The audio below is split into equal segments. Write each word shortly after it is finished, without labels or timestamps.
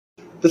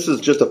This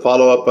is just a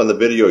follow-up on the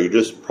video you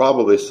just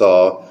probably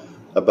saw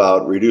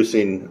about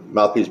reducing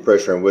mouthpiece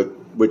pressure and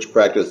which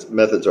practice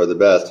methods are the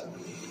best.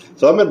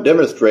 So I'm going to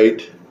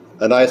demonstrate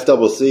a nice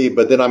double C,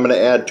 but then I'm going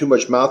to add too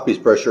much mouthpiece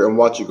pressure and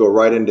watch it go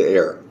right into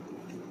air.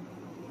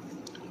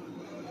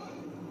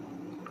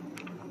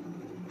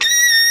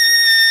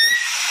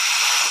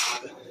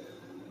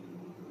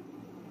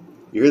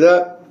 You hear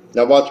that?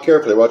 Now watch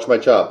carefully, watch my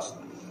chops.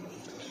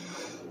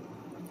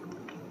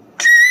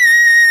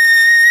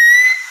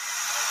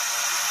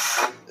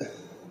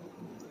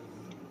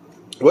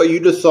 What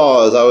you just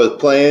saw is I was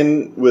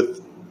playing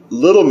with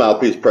little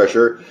mouthpiece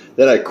pressure,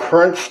 then I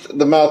crunched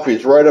the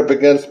mouthpiece right up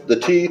against the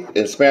teeth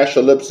and smashed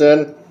the lips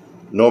in.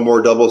 No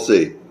more double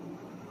C.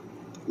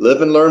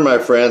 Live and learn, my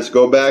friends.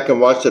 Go back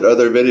and watch that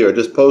other video I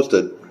just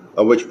posted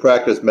on which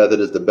practice method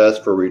is the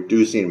best for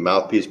reducing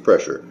mouthpiece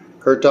pressure.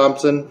 Kurt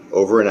Thompson,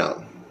 over and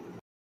out.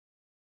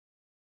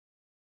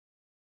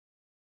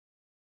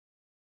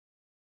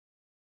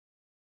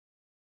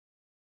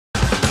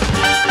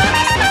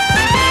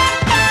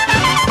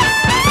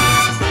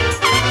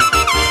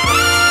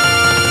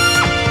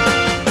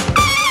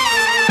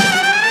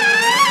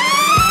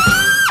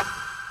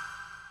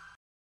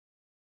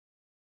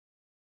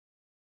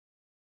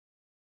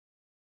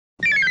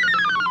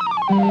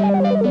 Mm-hmm.